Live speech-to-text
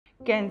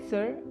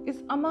Cancer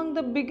is among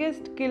the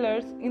biggest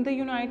killers in the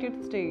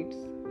United States.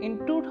 In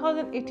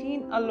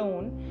 2018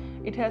 alone,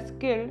 it has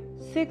killed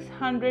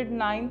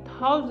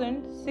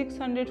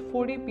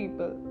 609,640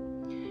 people.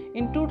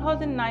 In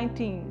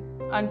 2019,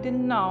 until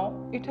now,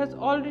 it has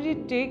already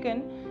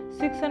taken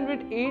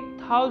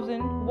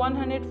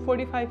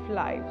 608,145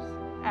 lives,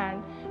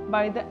 and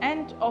by the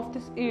end of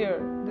this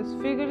year, this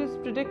figure is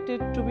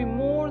predicted to be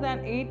more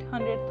than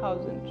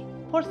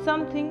 800,000. For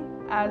something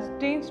as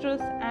dangerous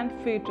and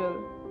fatal,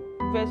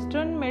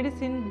 Western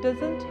medicine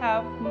doesn't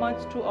have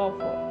much to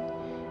offer.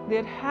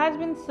 There has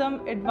been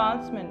some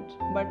advancement,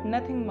 but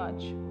nothing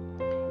much.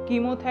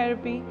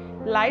 Chemotherapy,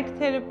 light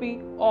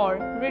therapy, or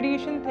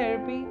radiation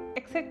therapy,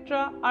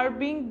 etc., are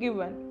being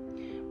given,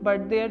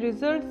 but their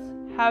results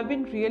have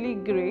been really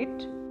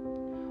great.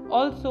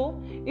 Also,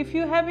 if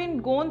you have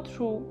been gone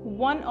through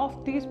one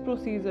of these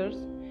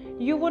procedures,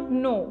 you would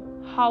know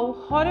how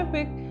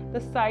horrific the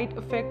side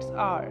effects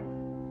are.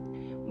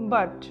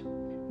 But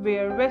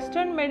where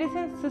Western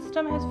medicine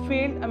system has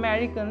failed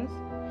Americans,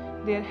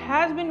 there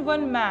has been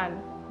one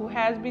man who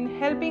has been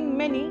helping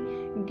many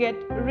get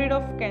rid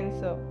of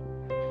cancer.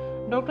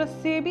 Dr.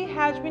 Sebi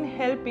has been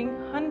helping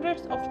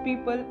hundreds of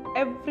people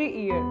every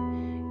year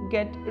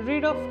get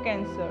rid of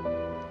cancer,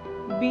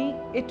 be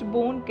it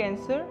bone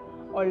cancer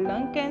or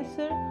lung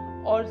cancer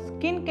or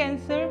skin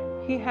cancer.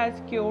 He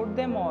has cured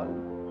them all.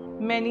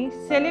 Many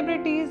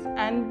celebrities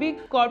and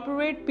big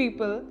corporate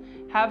people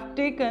have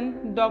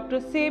taken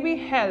Dr. Sebi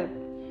help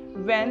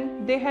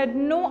when they had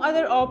no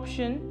other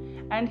option,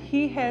 and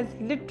he has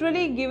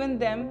literally given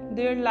them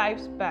their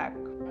lives back.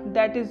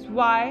 That is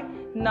why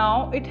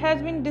now it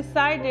has been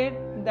decided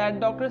that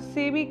Dr.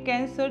 Sebi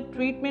Cancer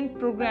Treatment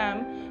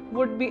Program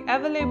would be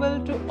available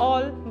to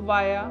all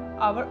via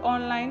our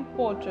online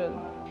portal.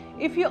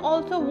 If you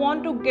also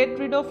want to get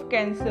rid of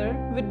cancer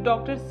with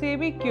Dr.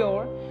 Sebi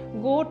Cure,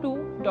 go to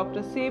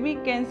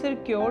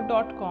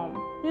drsebicancercure.com.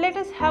 Let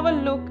us have a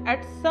look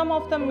at some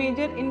of the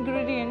major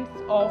ingredients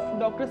of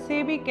Dr.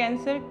 Sebi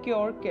Cancer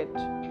Cure Kit.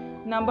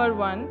 Number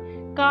 1.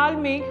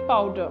 Kalmeg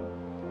powder.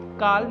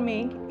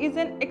 Kalmeg is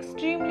an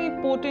extremely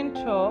potent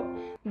herb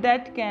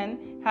that can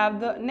have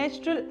the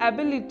natural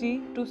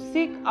ability to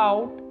seek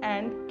out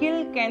and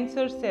kill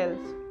cancer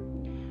cells.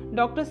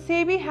 Dr.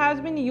 Sebi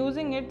has been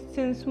using it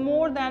since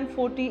more than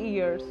 40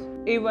 years.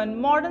 Even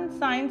modern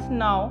science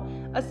now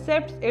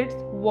accepts its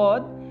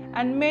worth,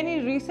 and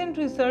many recent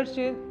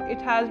researches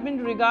it has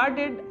been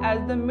regarded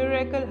as the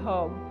miracle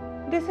herb.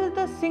 This is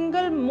the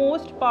single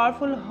most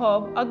powerful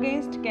herb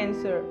against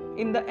cancer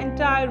in the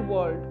entire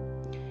world.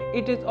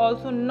 It is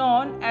also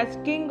known as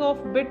king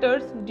of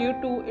bitters due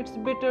to its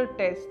bitter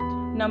taste.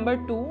 Number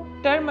 2.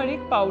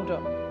 Turmeric powder.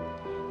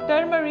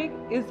 Turmeric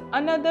is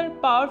another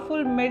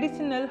powerful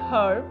medicinal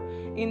herb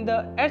in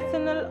the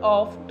arsenal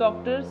of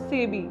Dr.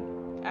 Sebi,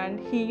 and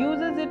he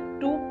uses it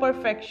to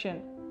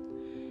perfection.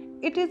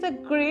 It is a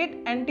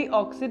great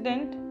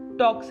antioxidant,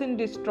 toxin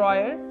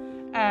destroyer,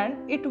 and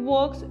it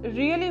works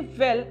really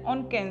well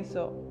on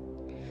cancer,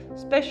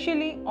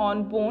 especially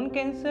on bone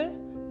cancer,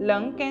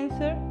 lung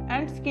cancer,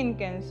 and skin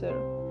cancer.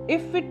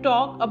 If we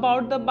talk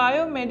about the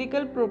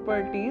biomedical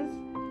properties,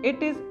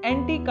 it is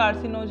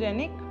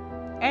anti-carcinogenic,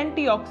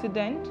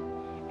 antioxidant,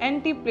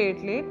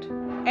 antiplatelet,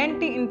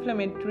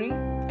 anti-inflammatory,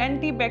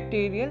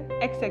 antibacterial,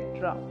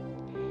 etc.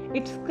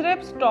 It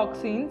scrapes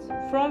toxins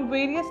from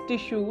various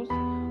tissues,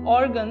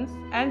 organs,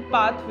 and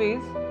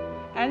pathways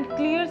and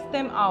clears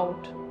them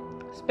out,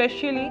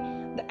 especially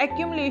the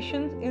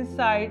accumulations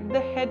inside the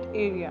head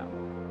area.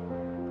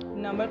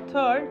 Number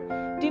 3.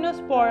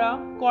 Tinospora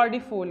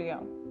cordifolia.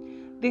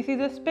 This is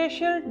a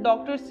special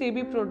Dr.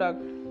 Sebi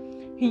product.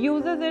 He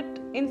uses it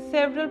in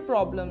several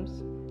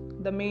problems.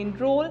 The main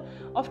role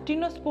of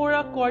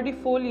Tinospora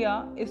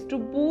cordifolia is to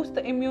boost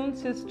the immune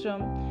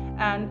system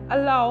and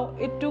allow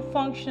it to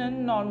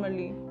function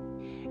normally.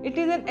 It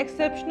is an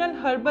exceptional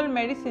herbal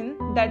medicine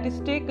that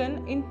is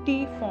taken in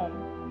tea form.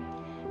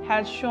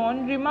 Has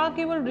shown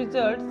remarkable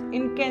results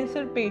in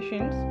cancer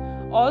patients,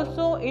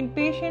 also in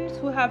patients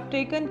who have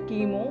taken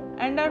chemo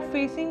and are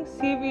facing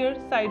severe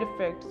side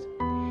effects.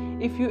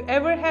 If you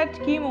ever had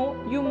chemo,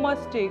 you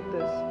must take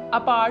this.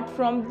 Apart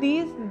from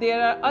these,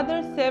 there are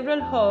other several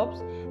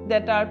herbs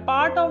that are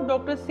part of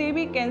Dr.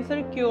 Sebi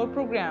Cancer Cure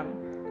Program,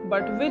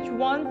 but which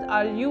ones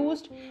are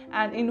used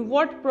and in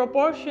what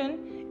proportion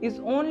is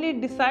only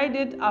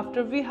decided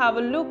after we have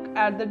a look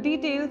at the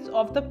details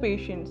of the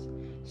patients,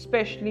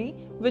 especially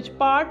which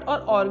part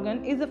or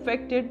organ is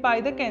affected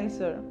by the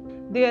cancer.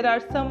 There are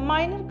some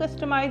minor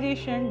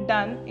customization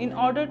done in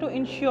order to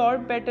ensure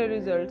better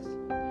results.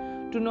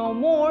 To know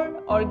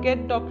more or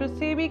get Dr.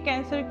 Sebi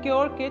Cancer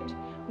Cure Kit,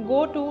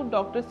 go to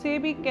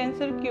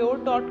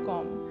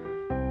drsebicancercure.com.